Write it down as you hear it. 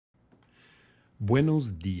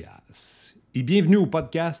Buenos dias et bienvenue au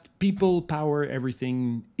podcast People Power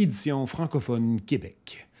Everything, édition francophone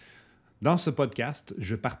Québec. Dans ce podcast,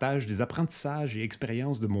 je partage des apprentissages et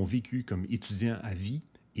expériences de mon vécu comme étudiant à vie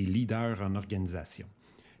et leader en organisation.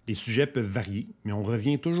 Les sujets peuvent varier, mais on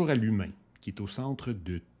revient toujours à l'humain, qui est au centre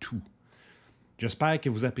de tout. J'espère que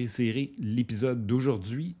vous apprécierez l'épisode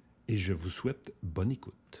d'aujourd'hui et je vous souhaite bonne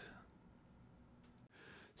écoute.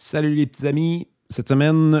 Salut les petits amis! Cette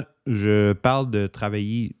semaine, je parle de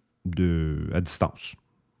travailler à distance,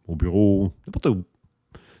 au bureau, n'importe où.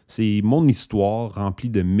 C'est mon histoire remplie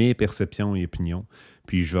de mes perceptions et opinions.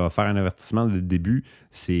 Puis je vais faire un avertissement dès le début,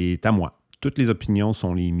 c'est à moi. Toutes les opinions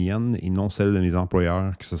sont les miennes et non celles de mes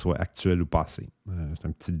employeurs, que ce soit actuel ou passé. C'est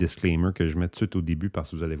un petit disclaimer que je mets tout de suite au début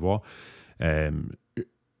parce que vous allez voir. Je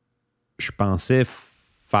pensais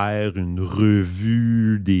faire une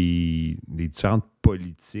revue des différentes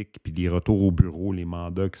politiques, puis les retours au bureau, les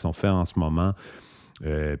mandats qui sont faits en ce moment.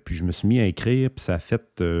 Puis je me suis mis à écrire, puis ça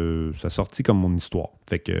a sorti comme mon histoire.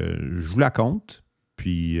 Fait que je vous la conte,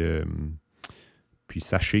 puis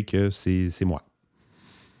sachez que c'est moi.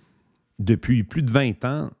 Depuis plus de 20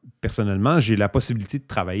 ans, personnellement, j'ai la possibilité de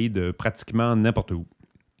travailler de pratiquement n'importe où.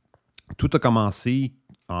 Tout a commencé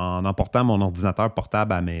en emportant mon ordinateur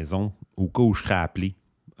portable à la maison au cas où je serais appelé.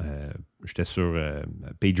 J'étais sur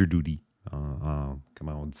pager duty,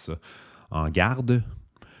 comment on dit ça, en garde.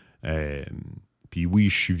 Puis oui,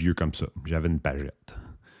 je suis vieux comme ça. J'avais une pagette.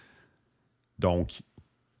 Donc,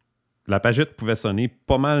 la pagette pouvait sonner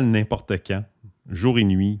pas mal n'importe quand, jour et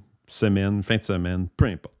nuit, semaine, fin de semaine, peu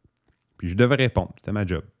importe. Puis je devais répondre, c'était ma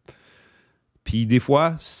job. Puis des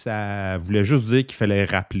fois, ça voulait juste dire qu'il fallait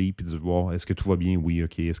rappeler puis dire wow, est-ce que tout va bien? Oui,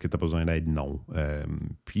 OK. Est-ce que tu as besoin d'aide? Non.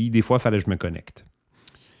 Puis des fois, il fallait que je me connecte.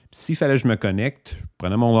 Puis s'il fallait que je me connecte, je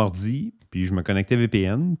prenais mon ordi, puis je me connectais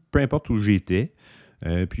VPN, peu importe où j'étais,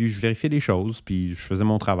 puis je vérifiais les choses, puis je faisais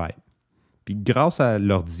mon travail. Puis grâce à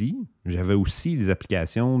l'ordi, j'avais aussi des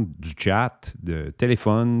applications du chat, de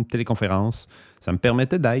téléphone, téléconférence. Ça me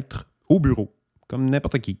permettait d'être au bureau, comme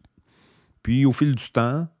n'importe qui. Puis au fil du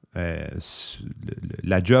temps,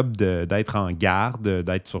 la job d'être en garde,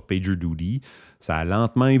 d'être sur pager duty, ça a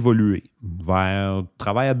lentement évolué vers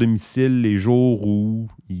travail à domicile les jours où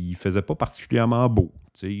il ne faisait pas particulièrement beau.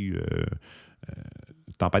 Tu sais,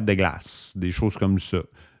 tempête de glace, des choses comme ça,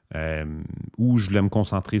 où je voulais me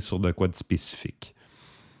concentrer sur de quoi de spécifique.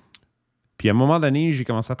 Puis à un moment donné, j'ai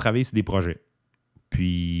commencé à travailler sur des projets.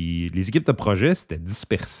 Puis les équipes de projet, c'était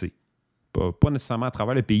dispersé. Pas nécessairement à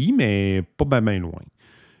travers le pays, mais pas bien loin.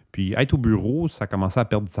 Puis être au bureau, ça commençait à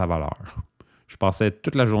perdre sa valeur. Je passais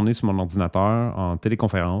toute la journée sur mon ordinateur en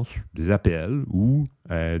téléconférence, des appels ou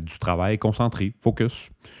du travail concentré, focus.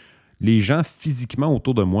 Les gens physiquement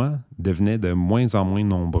autour de moi devenaient de moins en moins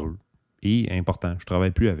nombreux et importants. Je ne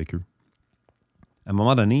travaille plus avec eux. À un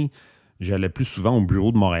moment donné, j'allais plus souvent au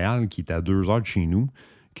bureau de Montréal, qui est à 2 heures de chez nous,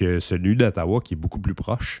 que celui d'Ottawa, qui est beaucoup plus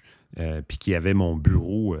proche, puis qui avait mon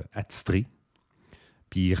bureau attitré.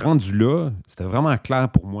 Puis rendu là, c'était vraiment clair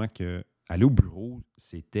pour moi qu'aller au bureau,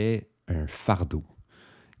 c'était un fardeau.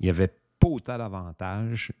 Il n'y avait pas autant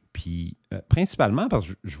d'avantages, puis principalement parce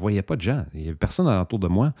que je ne voyais pas de gens. Il n'y avait personne alentour de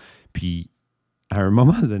moi. Puis à un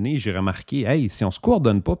moment donné, j'ai remarqué, hey, si on ne se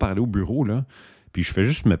coordonne pas pour aller au bureau, là, puis je fais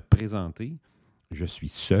juste me présenter, je suis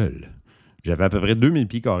seul. J'avais à peu près 2000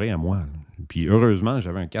 pieds carrés à moi. Puis heureusement,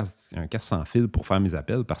 j'avais un casque sans fil pour faire mes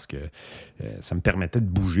appels parce que ça me permettait de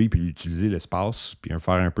bouger puis d'utiliser l'espace puis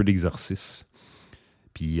faire un peu d'exercice.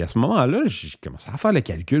 Puis à ce moment-là, j'ai commencé à faire le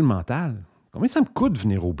calcul mental. Combien ça me coûte de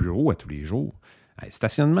venir au bureau à tous les jours?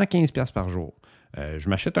 Stationnement, 15$ par jour. Je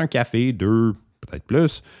m'achète un café, 2, peut-être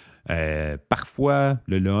plus. Parfois,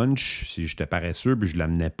 le lunch, si j'étais paresseux puis je ne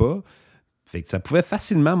l'amenais pas. Fait que ça pouvait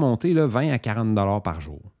facilement monter là, 20 à 40$ par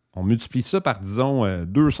jour. On multiplie ça par, disons,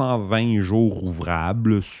 220 jours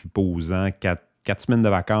ouvrables, supposant 4 semaines de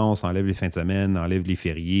vacances, enlève les fins de semaine, enlève les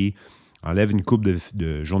fériés, enlève une couple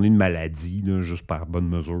de journées de maladie, là, juste par bonne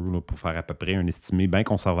mesure, là, pour faire à peu près un estimé bien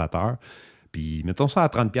conservateur. Puis mettons ça à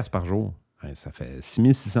 30$ par jour. Ça fait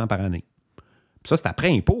 6600 par année. Puis ça, c'est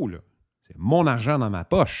après impôt, là. C'est mon argent dans ma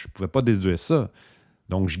poche. Je ne pouvais pas déduire ça.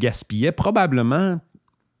 Donc, je gaspillais probablement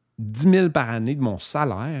 10 000 par année de mon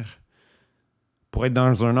salaire pour être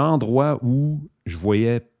dans un endroit où je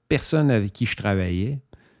voyais personne avec qui je travaillais,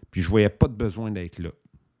 puis je voyais pas de besoin d'être là.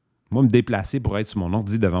 Moi, me déplacer pour être sur mon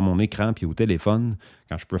ordi devant mon écran puis au téléphone,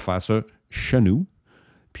 quand je peux faire ça chez nous,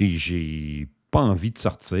 puis j'ai pas envie de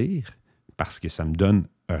sortir parce que ça me donne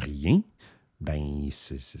rien, ben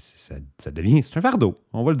ça devient, c'est un fardeau,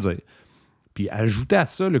 on va le dire. Puis ajouter à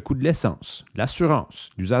ça le coût de l'essence, l'assurance,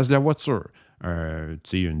 l'usage de la voiture,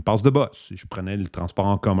 une passe de boss si je prenais le transport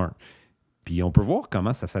en commun. Puis on peut voir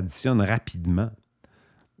comment ça s'additionne rapidement.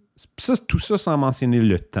 Puis tout ça sans mentionner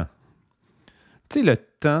le temps. Tu sais, le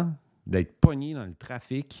temps d'être pogné dans le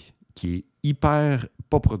trafic qui est hyper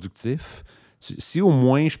pas productif. Si au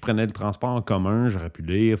moins je prenais le transport en commun, j'aurais pu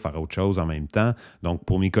lire, faire autre chose en même temps. Donc,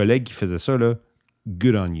 pour mes collègues qui faisaient ça, là,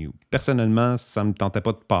 good on you. Personnellement, ça ne me tentait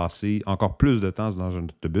pas de passer encore plus de temps dans un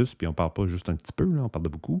autobus, puis on ne parle pas juste un petit peu, là, on parle de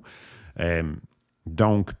beaucoup.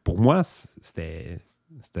 Donc, pour moi, c'était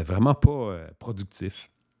vraiment pas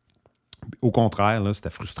productif. Au contraire, là,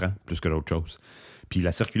 c'était frustrant plus que d'autres choses. Puis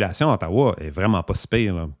la circulation à Ottawa est vraiment pas si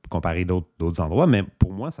pire là, comparé à d'autres endroits, mais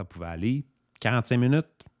pour moi, ça pouvait aller 45 minutes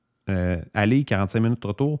aller, 45 minutes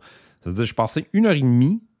retour. Ça veut dire que je passais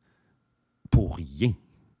 1h30 pour rien.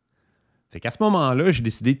 Fait qu'à ce moment-là, j'ai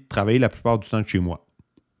décidé de travailler la plupart du temps de chez moi.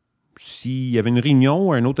 S'il y avait une réunion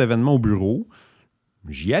ou un autre événement au bureau,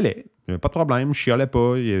 j'y allais. Pas de problème, je chialais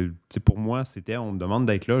pas. Pour moi, c'était on me demande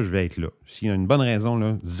d'être là, je vais être là. S'il y a une bonne raison,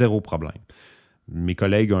 là, zéro problème. Mes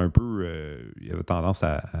collègues ont un peu ils avaient tendance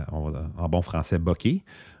en bon français, boquer.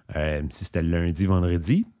 Si c'était le lundi,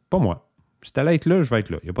 vendredi, pas moi. Si t'allais être là, je vais être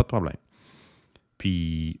là. Il n'y a pas de problème.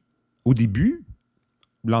 Puis, au début,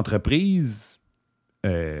 l'entreprise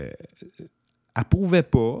approuvait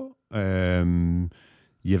pas. Il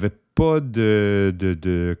n'y avait pas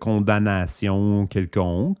de condamnation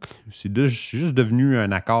quelconque. C'est juste devenu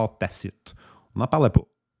un accord tacite. On n'en parlait pas.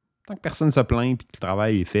 Tant que personne ne se plaint et que le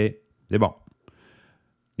travail est fait, c'est bon.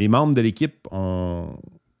 Les membres de l'équipe ont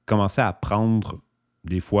commencé à prendre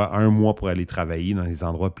des fois 1 mois pour aller travailler dans des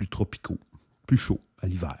endroits plus tropicaux, plus chauds, à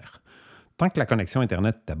l'hiver. Tant que la connexion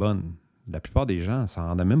Internet était bonne, la plupart des gens ne s'en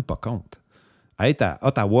rendaient même pas compte. À être à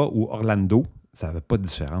Ottawa ou Orlando, ça n'avait pas de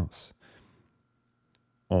différence.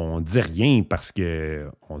 On ne disait rien parce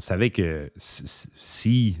qu'on savait que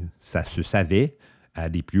si ça se savait à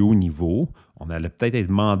des plus hauts niveaux, on allait peut-être être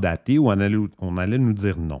mandaté ou on allait nous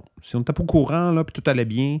dire non. Si on n'était pas au courant, là, puis tout allait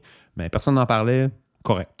bien, mais personne n'en parlait,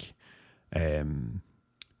 correct.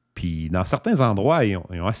 Puis dans certains endroits, ils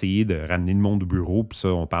ont essayé de ramener le monde au bureau, puis ça,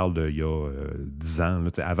 on parle d'il y a 10 ans,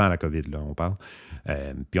 là, avant la COVID, là, on parle. Puis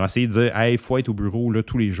ils ont essayé de dire, hey, il faut être au bureau là,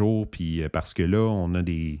 tous les jours, puis parce que là, on a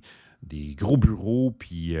des gros bureaux,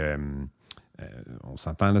 puis on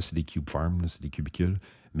s'entend, là, c'est des cube farms, là, c'est des cubicules,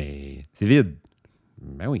 mais c'est vide.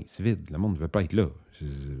 Ben oui, c'est vide. Le monde ne veut pas être là.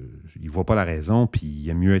 Il ne voit pas la raison, puis il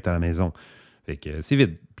aime mieux être à la maison. Fait que c'est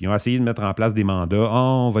vide. Puis ils ont essayé de mettre en place des mandats.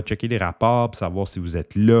 On va checker les rapports pour savoir si vous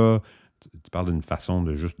êtes là. Tu parles d'une façon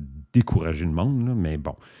de juste décourager le monde, là, mais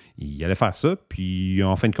bon, il allait faire ça. Puis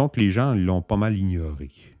en fin de compte, les gens l'ont pas mal ignoré.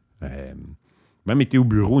 Même été au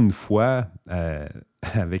bureau une fois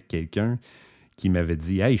avec quelqu'un qui m'avait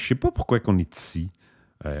dit « Hey, je sais pas pourquoi qu'on est ici.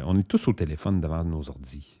 On est tous au téléphone devant nos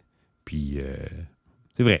ordis. » Puis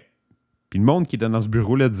c'est vrai. Puis le monde qui était dans ce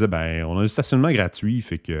bureau-là disait « Ben, on a un stationnement gratuit,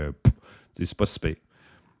 fait que c'est pas si pire. »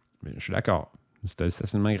 Mais je suis d'accord. C'est un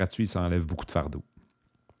stationnement gratuit, ça enlève beaucoup de fardeau.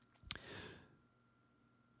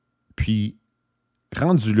 Puis,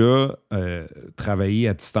 rendu là, travailler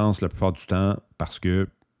à distance la plupart du temps parce qu'il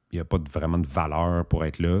n'y a pas vraiment de valeur pour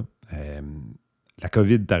être là, la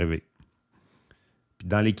COVID est arrivée. Puis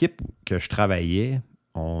dans l'équipe que je travaillais,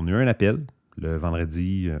 on a eu un appel le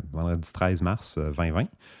vendredi 13 mars 2020,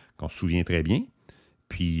 qu'on se souvient très bien.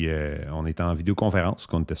 Puis on était en vidéoconférence,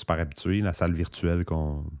 qu'on était super habitués, la salle virtuelle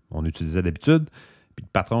qu'on utilisait d'habitude. Puis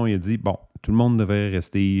le patron, il a dit, bon, tout le monde devrait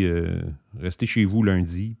rester chez vous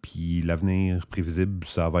lundi, puis l'avenir prévisible,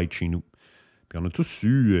 ça va être chez nous. Puis on a tous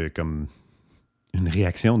eu comme une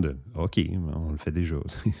réaction de, OK, on le fait déjà,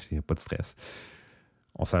 il n'y a pas de stress.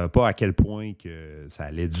 On ne savait pas à quel point que ça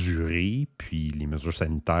allait durer, puis les mesures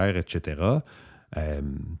sanitaires, etc.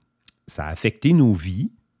 Ça a affecté nos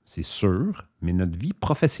vies, c'est sûr, mais notre vie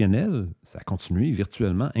professionnelle, ça a continué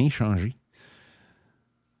virtuellement inchangé.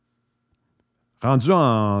 Rendu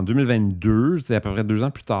en 2022, c'est à peu près 2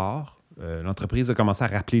 ans plus tard, l'entreprise a commencé à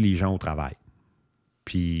rappeler les gens au travail.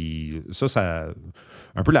 Puis ça,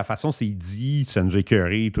 un peu la façon c'est dit, ça nous a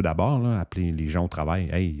écœuré tout d'abord, là, appeler les gens au travail.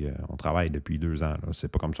 Hey, on travaille depuis 2 ans, là. C'est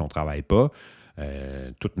pas comme si on ne travaille pas.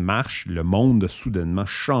 Tout marche, le monde a soudainement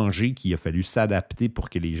changé, qu'il a fallu s'adapter pour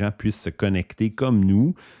que les gens puissent se connecter comme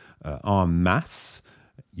nous, en masse.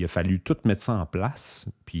 Il a fallu tout mettre ça en place,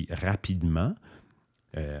 puis rapidement.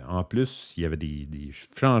 En plus, il y avait des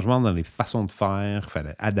changements dans les façons de faire, il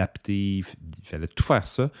fallait adapter, il fallait tout faire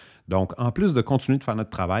ça. Donc, en plus de continuer de faire notre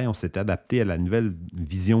travail, on s'était adapté à la nouvelle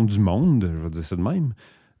vision du monde, je vais dire ça de même.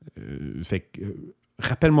 Fait que,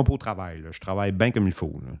 rappelle-moi pas au travail, là, je travaille bien comme il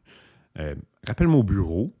faut. Rappelle-moi au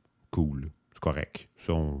bureau, cool, c'est correct.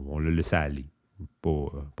 Ça, on l'a laissé aller.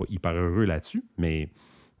 Pas hyper heureux là-dessus, mais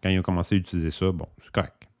quand ils ont commencé à utiliser ça, bon, c'est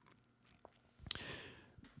correct.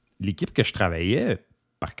 l'équipe que je travaillais,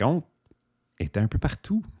 par contre, était un peu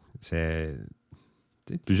partout. C'est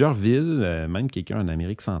plusieurs villes, même quelqu'un en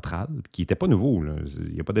Amérique centrale, qui n'était pas nouveau. Là.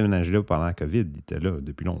 Il n'a pas déménagé là pendant la COVID, il était là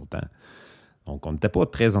depuis longtemps. Donc, on n'était pas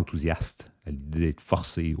très enthousiaste à l'idée d'être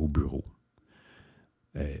forcé au bureau.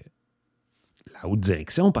 La haute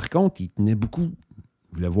direction, par contre, ils tenaient beaucoup.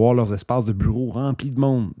 Ils voulaient voir leurs espaces de bureau remplis de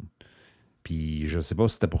monde. Puis, je ne sais pas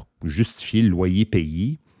si c'était pour justifier le loyer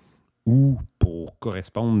payé ou pour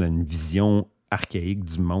correspondre à une vision archaïque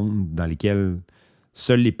du monde dans lequel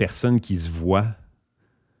seules les personnes qui se voient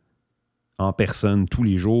en personne tous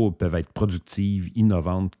les jours peuvent être productives,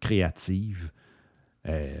 innovantes, créatives,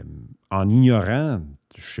 en ignorant,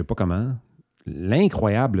 je ne sais pas comment,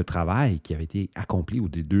 l'incroyable travail qui avait été accompli aux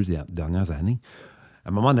 2 dernières années. À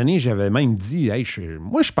un moment donné, j'avais même dit, hey,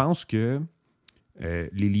 moi, je pense que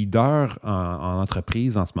les leaders en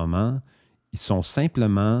entreprise en ce moment, ils sont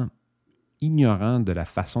simplement ignorants de la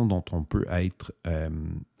façon dont on peut être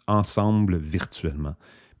ensemble virtuellement.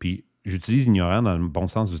 Puis, j'utilise ignorant dans le bon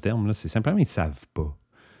sens du terme, là, c'est simplement qu'ils ne savent pas.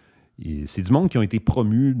 C'est du monde qui ont été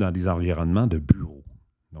promus dans des environnements de bureau.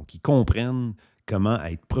 Donc, ils comprennent comment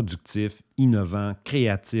être productif, innovant,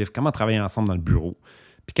 créatif, comment travailler ensemble dans le bureau.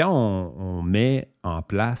 Puis quand on met en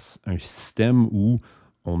place un système où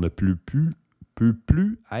on ne peut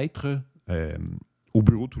plus être au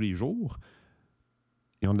bureau tous les jours,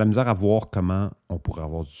 ils ont de la misère à voir comment on pourrait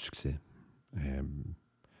avoir du succès.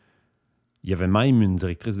 Il y avait même une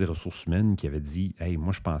directrice des ressources humaines qui avait dit « Hey,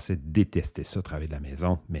 moi, je pensais détester ça, travailler de la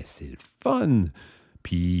maison, mais c'est le fun! »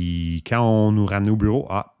 Puis quand on nous ramenait au bureau,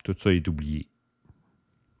 tout ça est oublié.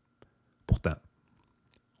 Pourtant,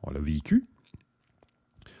 on l'a vécu.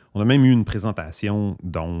 On a même eu une présentation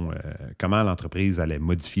dont comment l'entreprise allait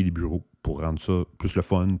modifier les bureaux pour rendre ça plus le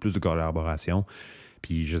fun, plus de collaboration.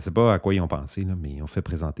 Puis je ne sais pas à quoi ils ont pensé, là, mais ils ont fait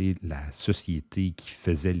présenter la société qui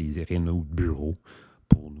faisait les rénaux de bureaux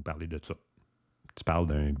pour nous parler de ça. Tu parles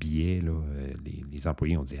d'un billet, là, les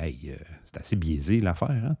employés ont dit « Hey, c'est assez biaisé l'affaire,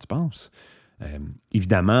 hein, tu penses? »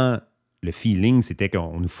 Évidemment, le feeling, c'était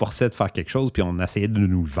qu'on nous forçait de faire quelque chose puis on essayait de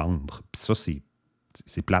nous le vendre. Puis ça,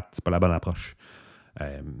 c'est plate, c'est pas la bonne approche.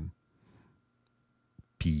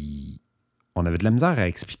 Puis on avait de la misère à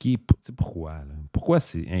expliquer pourquoi. Là. Pourquoi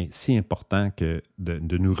c'est si important que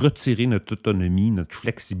de nous retirer notre autonomie, notre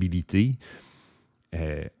flexibilité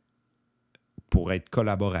pour être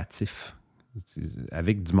collaboratif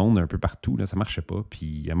avec du monde un peu partout. Là, ça ne marchait pas.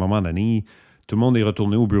 Puis à un moment donné, tout le monde est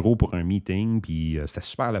retourné au bureau pour un meeting, puis c'était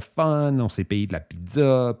super le fun, on s'est payé de la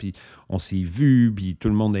pizza, puis on s'est vu, puis tout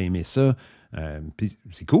le monde a aimé ça. Puis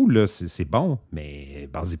c'est cool, là, c'est bon, mais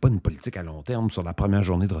basez pas une politique à long terme sur la première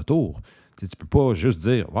journée de retour. Tu peux pas juste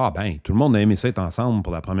dire tout le monde a aimé ça être ensemble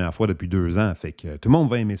pour la première fois depuis 2 ans, fait que tout le monde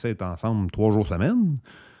va aimer ça être ensemble 3 jours semaine.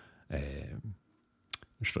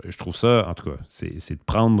 Je trouve ça, en tout cas, c'est de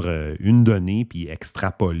prendre une donnée puis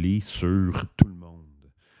extrapoler sur tout le monde.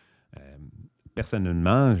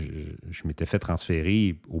 Personnellement, je m'étais fait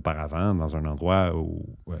transférer auparavant dans un endroit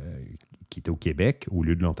qui était au Québec au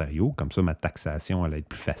lieu de l'Ontario. Comme ça, ma taxation allait être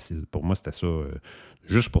plus facile. Pour moi, c'était ça,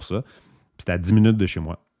 juste pour ça. Puis c'était à 10 minutes de chez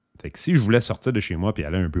moi. Fait que si je voulais sortir de chez moi et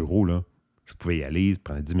aller à un bureau, là, je pouvais y aller, ça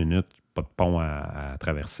prenait 10 minutes, pas de pont à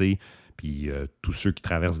traverser. Puis tous ceux qui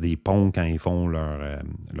traversent des ponts quand ils font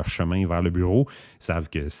leur chemin vers le bureau savent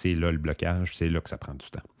que c'est là le blocage, c'est là que ça prend du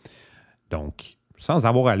temps. Donc, sans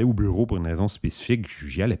avoir à aller au bureau pour une raison spécifique,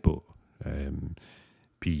 j'y allais pas.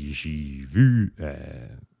 Puis j'ai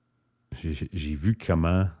vu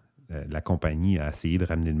comment la compagnie a essayé de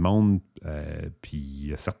ramener le monde. Puis il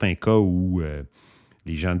y a certains cas où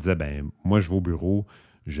les gens disaient, moi je vais au bureau,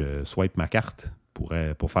 je swipe ma carte pour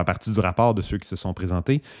faire partie du rapport de ceux qui se sont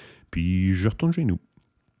présentés, puis je retourne chez nous.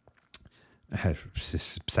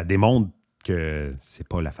 Ça démontre que c'est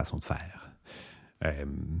pas la façon de faire.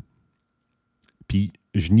 Puis,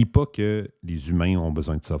 je nie pas que les humains ont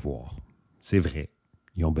besoin de savoir. C'est vrai,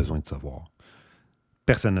 ils ont besoin de savoir.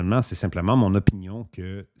 Personnellement, c'est simplement mon opinion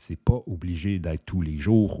que c'est pas obligé d'être tous les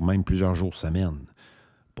jours ou même plusieurs jours semaine.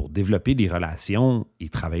 Pour développer des relations et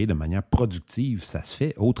travailler de manière productive, ça se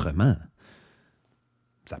fait autrement.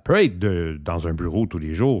 Ça peut être dans un bureau tous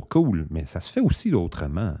les jours, cool, mais ça se fait aussi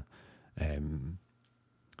autrement.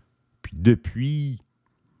 Puis depuis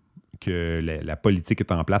que la politique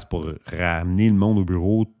est en place pour ramener le monde au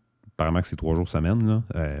bureau, apparemment que c'est 3 jours semaine,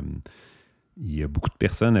 là, il y a beaucoup de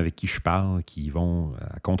personnes avec qui je parle qui vont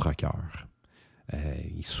à contre-cœur.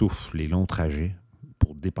 Ils souffrent les longs trajets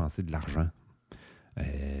pour dépenser de l'argent,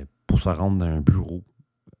 pour se rendre dans un bureau,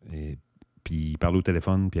 puis parler au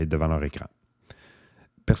téléphone, puis être devant leur écran.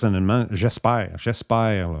 Personnellement, j'espère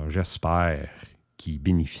qu'ils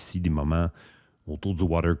bénéficient des moments autour du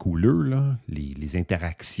water cooler, là, les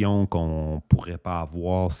interactions qu'on ne pourrait pas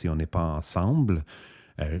avoir si on n'est pas ensemble.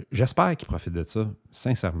 J'espère qu'ils profitent de ça,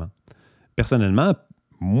 sincèrement. Personnellement,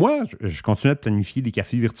 moi, je continue à planifier des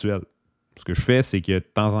cafés virtuels. Ce que je fais, c'est que de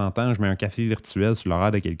temps en temps, je mets un café virtuel sur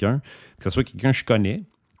l'horaire de quelqu'un, que ce soit quelqu'un que je connais,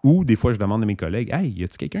 ou des fois, je demande à mes collègues, « Hey, y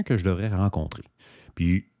a-t-il quelqu'un que je devrais rencontrer? »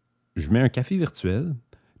 Puis, je mets un café virtuel,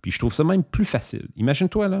 puis je trouve ça même plus facile.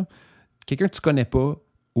 Imagine-toi, là, quelqu'un que tu connais pas,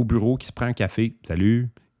 au bureau, qui se prend un café. « Salut,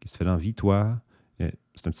 qu'est-ce que tu fais dans la vie, toi? »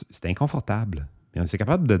 C'est inconfortable. Mais c'est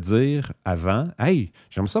capable de dire avant, « Hey,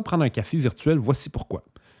 j'aimerais ça prendre un café virtuel, voici pourquoi.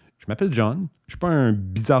 Je m'appelle John, je ne suis pas un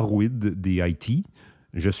bizarroïde des IT.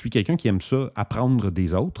 Je suis quelqu'un qui aime ça, apprendre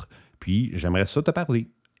des autres, puis j'aimerais ça te parler.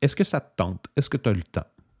 Est-ce que ça te tente? Est-ce que tu as le temps? »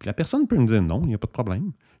 Puis la personne peut me dire non, il n'y a pas de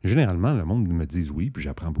problème. Généralement, le monde me dit oui, puis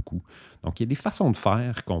j'apprends beaucoup. Donc, il y a des façons de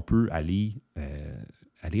faire qu'on peut aller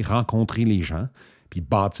rencontrer les gens, puis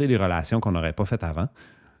bâtir les relations qu'on n'aurait pas faites avant,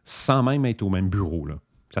 sans même être au même bureau, là.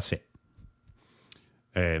 Ça se fait.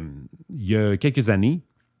 Il y a quelques années,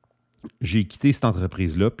 j'ai quitté cette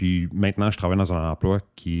entreprise-là, puis maintenant, je travaille dans un emploi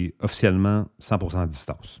qui est officiellement 100% à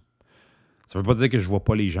distance. Ça ne veut pas dire que je ne vois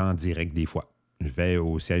pas les gens en direct des fois. Je vais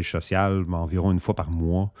au siège social environ une fois par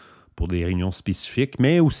mois pour des réunions spécifiques,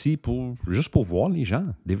 mais aussi juste pour voir les gens,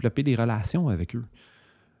 développer des relations avec eux.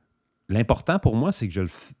 L'important pour moi, c'est que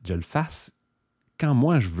je le fasse quand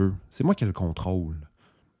moi je veux. C'est moi qui ai le contrôle.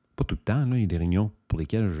 Pas tout le temps, là, il y a des réunions pour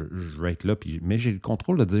lesquelles je vais être là, mais j'ai le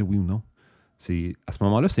contrôle de dire oui ou non. À ce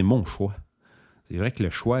moment-là, c'est mon choix. C'est vrai que le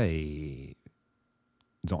choix est,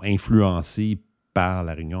 disons, influencé par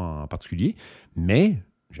la réunion en particulier, mais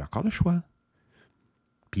j'ai encore le choix.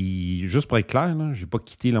 Puis, juste pour être clair, je n'ai pas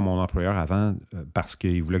quitté mon employeur avant parce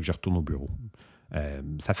qu'il voulait que je retourne au bureau.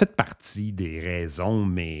 Ça fait partie des raisons,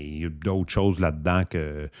 mais il y a d'autres choses là-dedans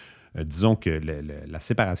que, disons que la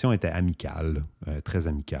séparation était amicale, très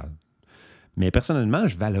amicale. Mais personnellement,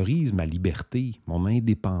 je valorise ma liberté, mon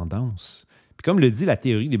indépendance. Puis comme le dit la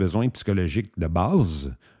théorie des besoins psychologiques de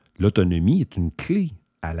base, l'autonomie est une clé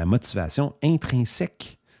à la motivation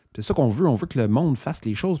intrinsèque. C'est ça qu'on veut. On veut que le monde fasse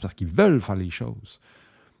les choses parce qu'ils veulent faire les choses.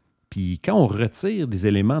 Puis quand on retire des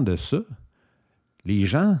éléments de ça, les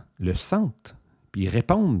gens le sentent. Puis ils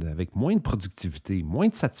répondent avec moins de productivité, moins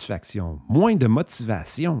de satisfaction, moins de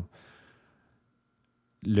motivation.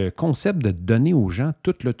 Le concept de donner aux gens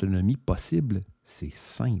toute l'autonomie possible, c'est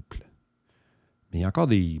simple. Mais il y a encore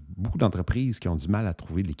beaucoup d'entreprises qui ont du mal à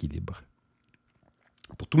trouver l'équilibre.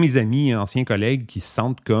 Pour tous mes amis et anciens collègues qui se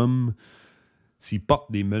sentent comme s'ils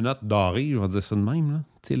portent des menottes dorées, je vais dire ça de même, là.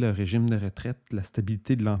 Tu sais, le régime de retraite, la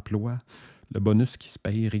stabilité de l'emploi, le bonus qui se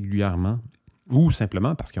paye régulièrement, ou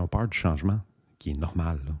simplement parce qu'ils ont peur du changement, qui est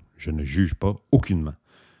normal, là. Je ne juge pas aucunement.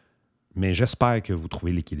 Mais j'espère que vous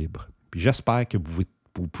trouvez l'équilibre. Puis j'espère que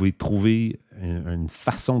vous pouvez trouver une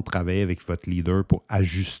façon de travailler avec votre leader pour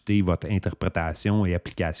ajuster votre interprétation et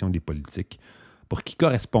application des politiques pour qu'ils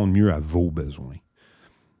correspondent mieux à vos besoins.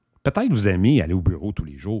 Peut-être que vous aimez aller au bureau tous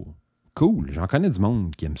les jours. Cool, j'en connais du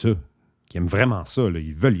monde qui aime ça, qui aime vraiment ça, là.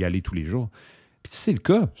 Ils veulent y aller tous les jours. Puis si c'est le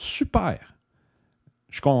cas, super.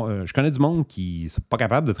 Je connais du monde qui ne sont pas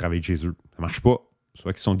capables de travailler de chez eux. Ça ne marche pas.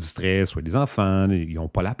 Soit qu'ils sont distraits, soit des enfants, ils n'ont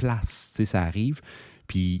pas la place, tu sais, ça arrive.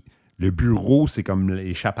 Puis le bureau, c'est comme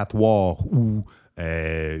l'échappatoire ou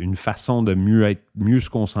une façon de mieux se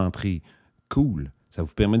concentrer. Cool. Ça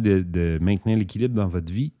vous permet de maintenir l'équilibre dans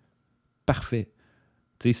votre vie. Parfait.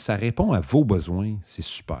 Tu sais, ça répond à vos besoins, c'est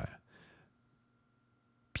super.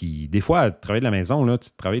 Puis des fois, travailler de la maison, là, tu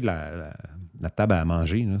travailles de la table à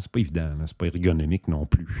manger, là, c'est pas évident, là, c'est pas ergonomique non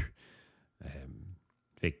plus.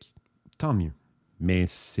 Fait que, tant mieux. Mais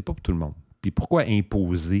c'est pas pour tout le monde. Puis pourquoi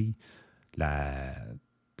imposer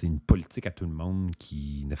une politique à tout le monde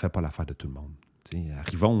qui ne fait pas l'affaire de tout le monde? T'sais,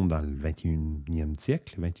 arrivons dans le 21e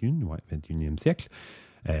siècle, 21e siècle,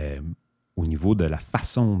 au niveau de la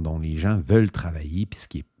façon dont les gens veulent travailler puis ce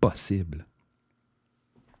qui est possible.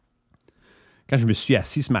 Quand je me suis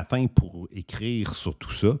assis ce matin pour écrire sur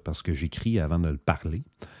tout ça, parce que j'écris avant de le parler,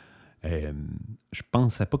 je ne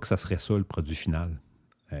pensais pas que ça serait ça le produit final.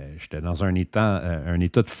 J'étais dans un état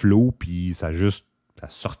de flow, puis ça a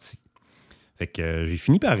sorti. Fait que j'ai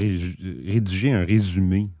fini par rédiger un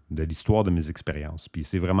résumé de l'histoire de mes expériences. Puis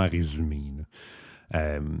c'est vraiment résumé.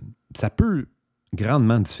 Ça peut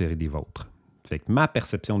grandement différer des vôtres. Fait que ma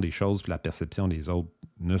perception des choses et la perception des autres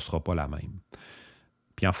ne sera pas la même.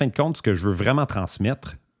 Puis en fin de compte, ce que je veux vraiment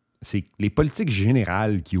transmettre, c'est que les politiques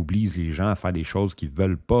générales qui obligent les gens à faire des choses qu'ils ne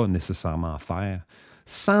veulent pas nécessairement faire,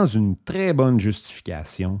 sans une très bonne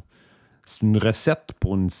justification, c'est une recette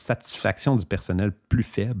pour une satisfaction du personnel plus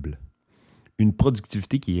faible, une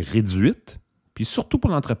productivité qui est réduite, puis surtout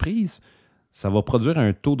pour l'entreprise, ça va produire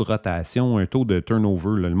un taux de rotation, un taux de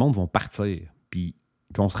turnover. Là. Le monde va partir. Puis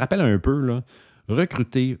qu'on se rappelle un peu, là,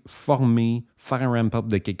 recruter, former, faire un ramp-up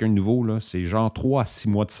de quelqu'un de nouveau, là, c'est genre 3 à 6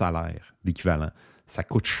 mois de salaire d'équivalent. Ça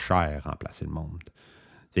coûte cher remplacer le monde.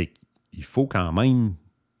 Il faut quand même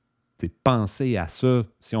penser à ça.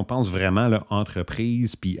 Si on pense vraiment là,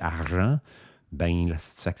 entreprise puis argent, ben la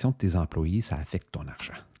satisfaction de tes employés, ça affecte ton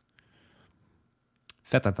argent.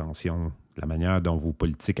 Faites attention à la manière dont vos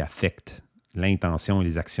politiques affectent l'intention et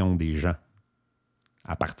les actions des gens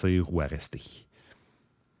à partir ou à rester.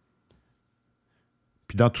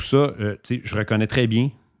 Puis dans tout ça, je reconnais très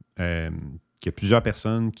bien qu'il y a plusieurs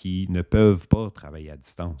personnes qui ne peuvent pas travailler à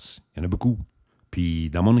distance. Il y en a beaucoup. Puis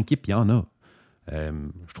dans mon équipe, il y en a.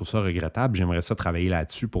 Je trouve ça regrettable. J'aimerais ça travailler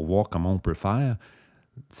là-dessus pour voir comment on peut faire.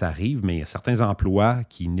 Ça arrive, mais il y a certains emplois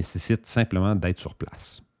qui nécessitent simplement d'être sur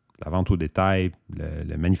place. La vente au détail,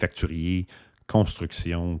 le manufacturier,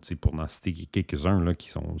 construction, pour n'en citer quelques-uns là, qui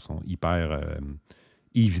sont hyper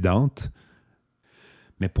évidentes.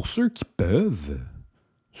 Mais pour ceux qui peuvent,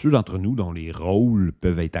 ceux d'entre nous dont les rôles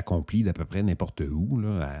peuvent être accomplis d'à peu près n'importe où,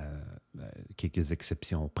 là, à quelques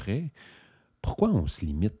exceptions près, pourquoi on se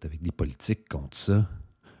limite avec des politiques contre ça?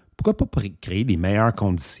 Pourquoi pas créer des meilleures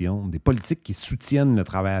conditions, des politiques qui soutiennent le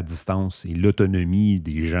travail à distance et l'autonomie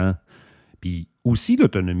des gens, puis aussi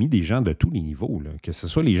l'autonomie des gens de tous les niveaux, là, que ce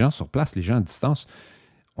soit les gens sur place, les gens à distance.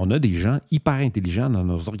 On a des gens hyper intelligents dans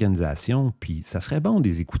nos organisations, puis ça serait bon de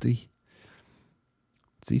les écouter.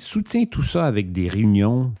 Soutiens tout ça avec des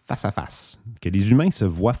réunions face à face, que les humains se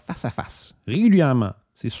voient face à face, régulièrement,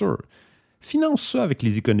 c'est sûr. Finance ça avec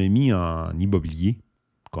les économies en immobilier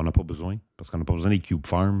qu'on n'a pas besoin, parce qu'on n'a pas besoin des cube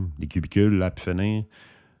farms, des cubicules, là, puis finir.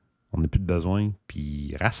 On n'a plus de besoin.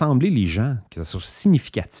 Puis rassembler les gens, que ça soit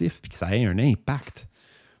significatif, puis que ça ait un impact.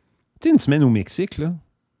 Tu sais, une semaine au Mexique, là,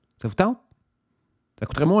 ça vous tente? Ça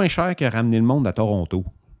coûterait moins cher que ramener le monde à Toronto.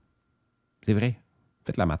 C'est vrai.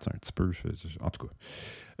 Faites la maths un petit peu. En tout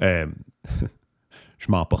cas, je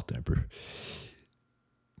m'emporte un peu.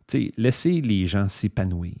 Tu sais, laissez les gens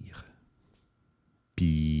s'épanouir.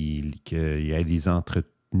 Puis qu'il y ait des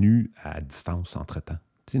entretenus à distance entre-temps.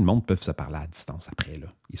 Tu sais, le monde peut se parler à distance après. Là.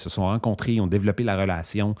 Ils se sont rencontrés, ils ont développé la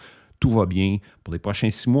relation, tout va bien. Pour les prochains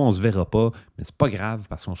 6 mois, on ne se verra pas, mais c'est pas grave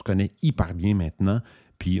parce qu'on se connaît hyper bien maintenant,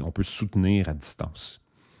 puis on peut se soutenir à distance.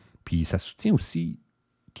 Puis ça soutient aussi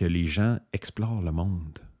que les gens explorent le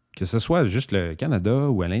monde. Que ce soit juste le Canada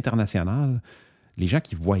ou à l'international, les gens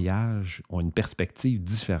qui voyagent ont une perspective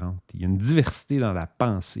différente. Il y a une diversité dans la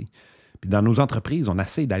pensée. Puis dans nos entreprises, on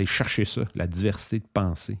essaie d'aller chercher ça, la diversité de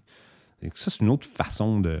pensée. Et ça, c'est une autre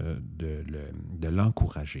façon de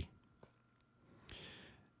l'encourager.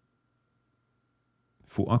 Il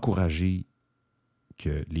faut encourager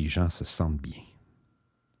que les gens se sentent bien.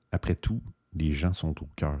 Après tout, les gens sont au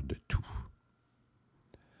cœur de tout.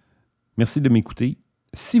 Merci de m'écouter.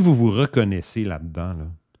 Si vous vous reconnaissez là-dedans, là,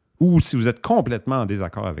 ou si vous êtes complètement en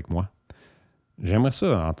désaccord avec moi, j'aimerais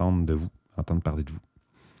ça entendre parler de vous.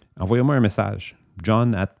 Envoyez-moi un message,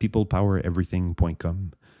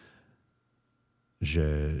 john@peoplepowereverything.com.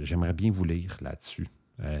 J'aimerais bien vous lire là-dessus.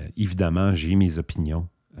 Évidemment, j'ai mes opinions.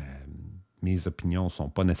 Mes opinions ne sont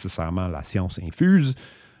pas nécessairement la science infuse.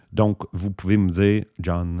 Donc, vous pouvez me dire,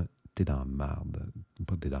 John, t'es dans la merde.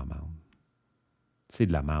 Pas t'es dans la merde. C'est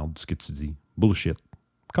de la merde, ce que tu dis. Bullshit.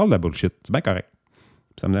 Call la bullshit. C'est bien correct.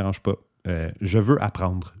 Ça ne me dérange pas. Je veux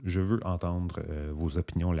apprendre. Je veux entendre vos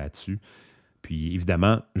opinions là-dessus. Puis,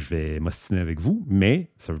 évidemment, je vais m'ostiner avec vous,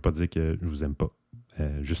 mais ça ne veut pas dire que je ne vous aime pas.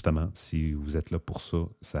 Justement, si vous êtes là pour ça,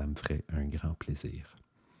 ça me ferait un grand plaisir.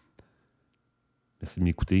 Merci de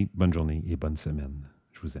m'écouter. Bonne journée et bonne semaine.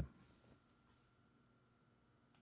 Je vous aime.